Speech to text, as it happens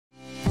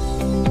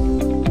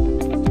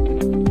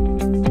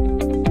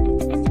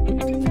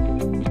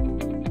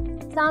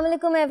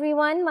Assalamualaikum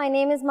everyone. My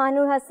name is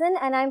Mahnur Hassan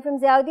and I'm from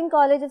Ziauddin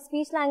College of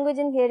Speech, Language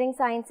and Hearing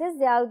Sciences,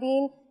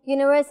 Ziauddin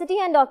University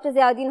and Dr.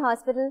 Ziauddin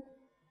Hospital.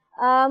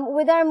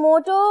 With our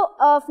motto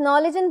of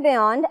knowledge and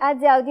beyond at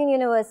Ziauddin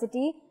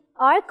University,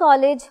 our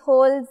college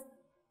holds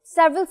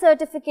several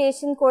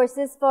certification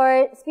courses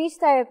for speech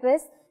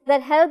therapists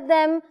that help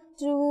them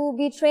to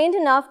be trained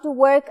enough to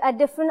work at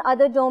different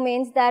other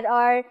domains that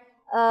our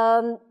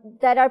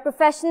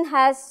profession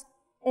has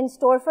in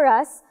store for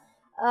us.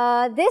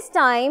 This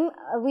time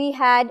we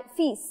had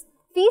FEAS.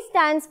 FEAS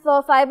stands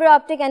for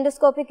Fiberoptic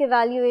Endoscopic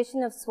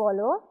Evaluation of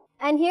Swallow.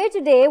 And here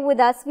today with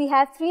us we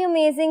have three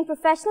amazing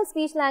professional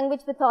speech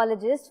language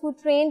pathologists who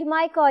trained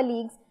my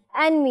colleagues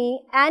and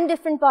me and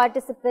different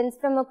participants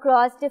from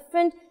across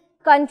different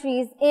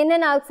countries in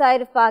and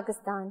outside of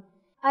Pakistan.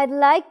 I'd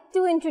like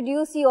to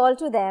introduce you all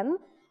to them.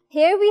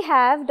 Here we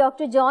have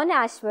Dr. John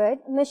Ashford,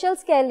 Michelle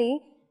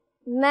Skelly,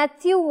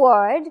 Matthew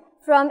Ward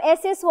from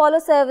SA Swallow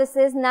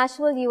Services,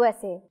 Nashville,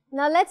 USA.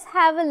 Now let's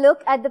have a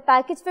look at the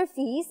package for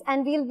FEAS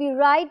and we'll be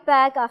right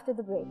back after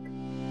the break.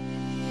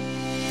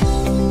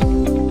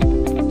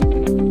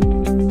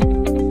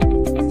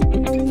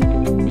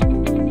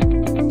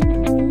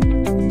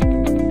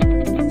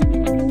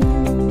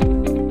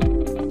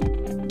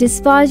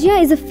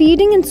 Dysphagia is a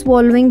feeding and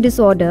swallowing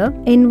disorder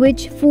in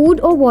which food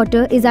or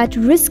water is at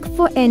risk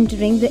for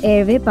entering the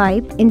airway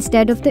pipe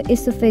instead of the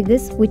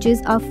esophagus, which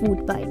is our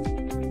food pipe.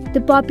 The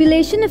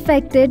population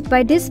affected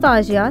by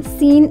dysphagia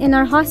seen in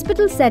our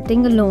hospital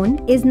setting alone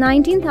is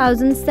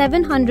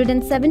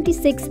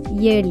 19,776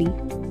 yearly.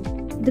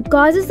 The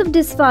causes of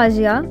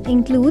dysphagia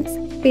includes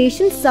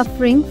patients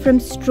suffering from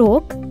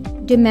stroke,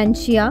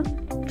 dementia,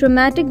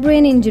 traumatic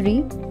brain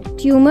injury,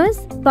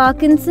 tumors,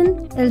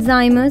 Parkinson,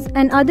 Alzheimer's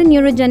and other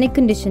neurogenic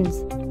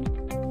conditions.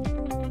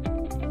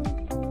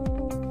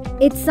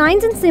 Its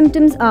signs and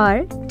symptoms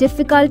are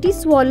difficulty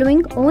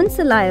swallowing own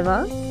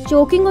saliva,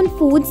 choking on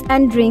foods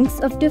and drinks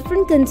of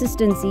different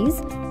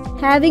consistencies,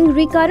 having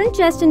recurrent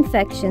chest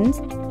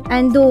infections,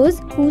 and those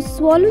whose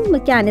swallowing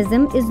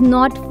mechanism is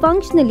not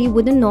functionally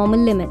within normal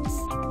limits.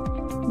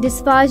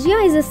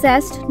 Dysphagia is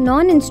assessed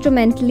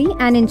non-instrumentally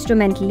and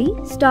instrumentally,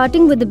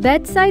 starting with a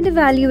bedside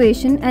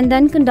evaluation and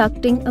then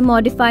conducting a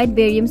modified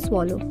barium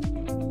swallow.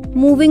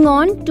 Moving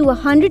on to a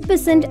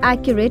 100%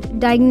 accurate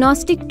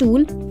diagnostic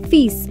tool,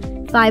 FEAS,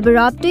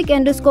 Fiberoptic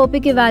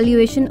Endoscopic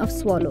Evaluation of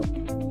Swallow.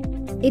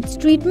 Its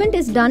treatment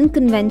is done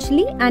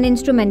conventionally and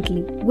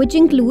instrumentally, which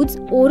includes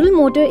oral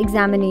motor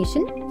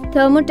examination,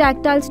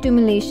 thermotactile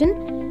stimulation,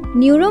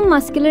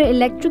 neuromuscular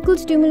electrical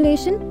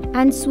stimulation,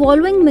 and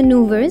swallowing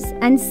maneuvers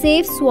and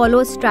safe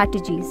swallow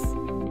strategies.